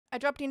I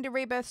dropped into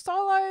Rebirth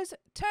solos,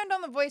 turned on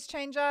the voice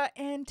changer,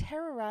 and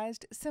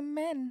terrorized some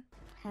men.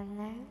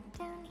 Hello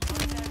down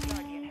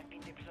here.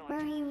 Where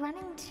are you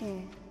running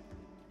to?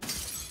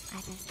 I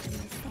just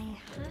want to say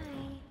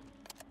hi.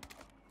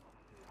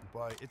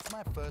 Bro, it's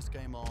my first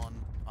game on.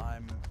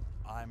 I'm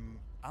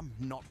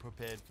not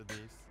prepared for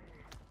this.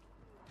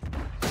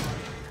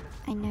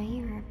 I know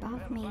you're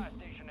above me.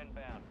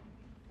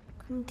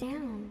 Come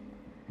down.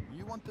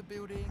 You want the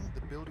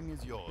building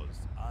is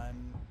yours.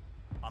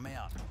 I'm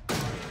out.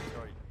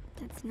 Sorry.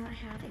 That's not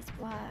how this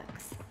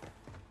works.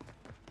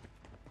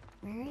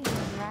 Where are you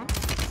running to?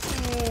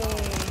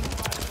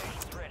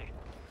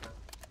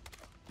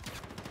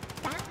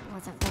 That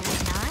wasn't very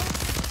nice.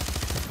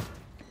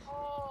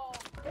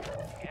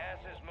 Gas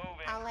is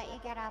moving. I'll let you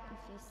get up if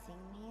you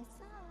sing me a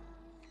song.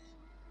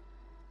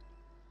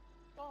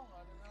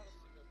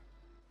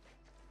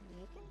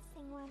 You can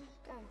sing one.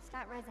 Go,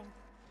 start rising.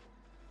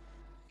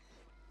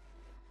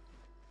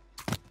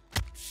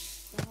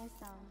 Sing a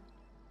song.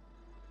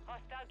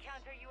 Hostile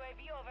counter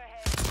UAV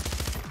overhead.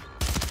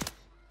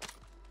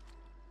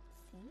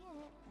 Sing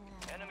it.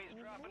 And Enemies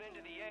dropping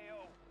into the AO.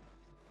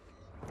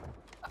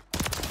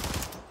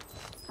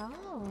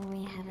 Oh, we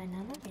have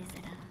another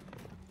visitor.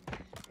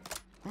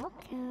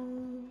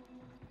 Welcome.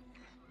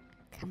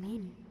 Come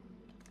in.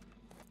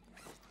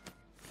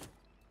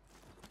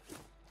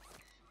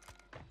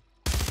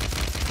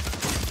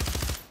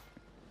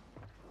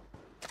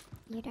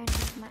 You don't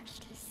have much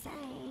to say.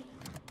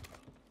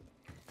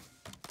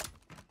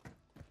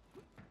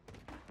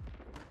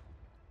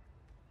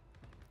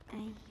 I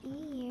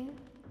hear you.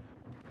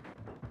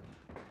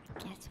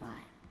 Guess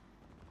what?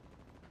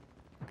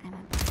 I'm a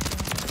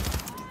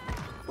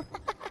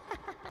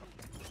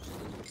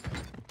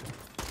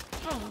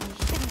Hey, you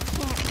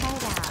can't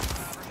hold us.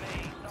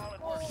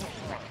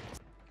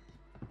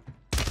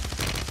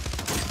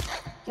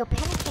 You're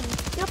panicking!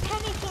 You're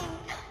panicking!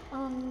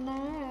 Oh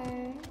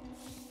no.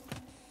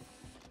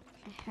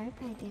 I hope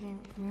I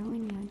didn't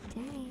ruin your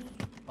day.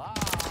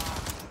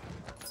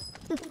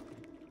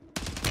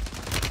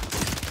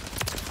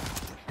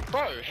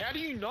 Bro, how do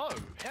you know?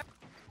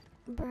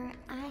 Bro,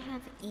 I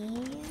have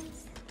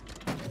ears.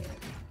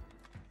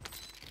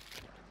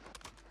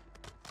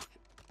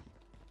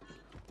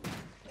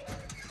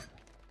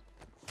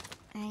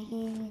 I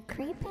hear you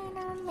creeping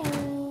on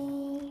me.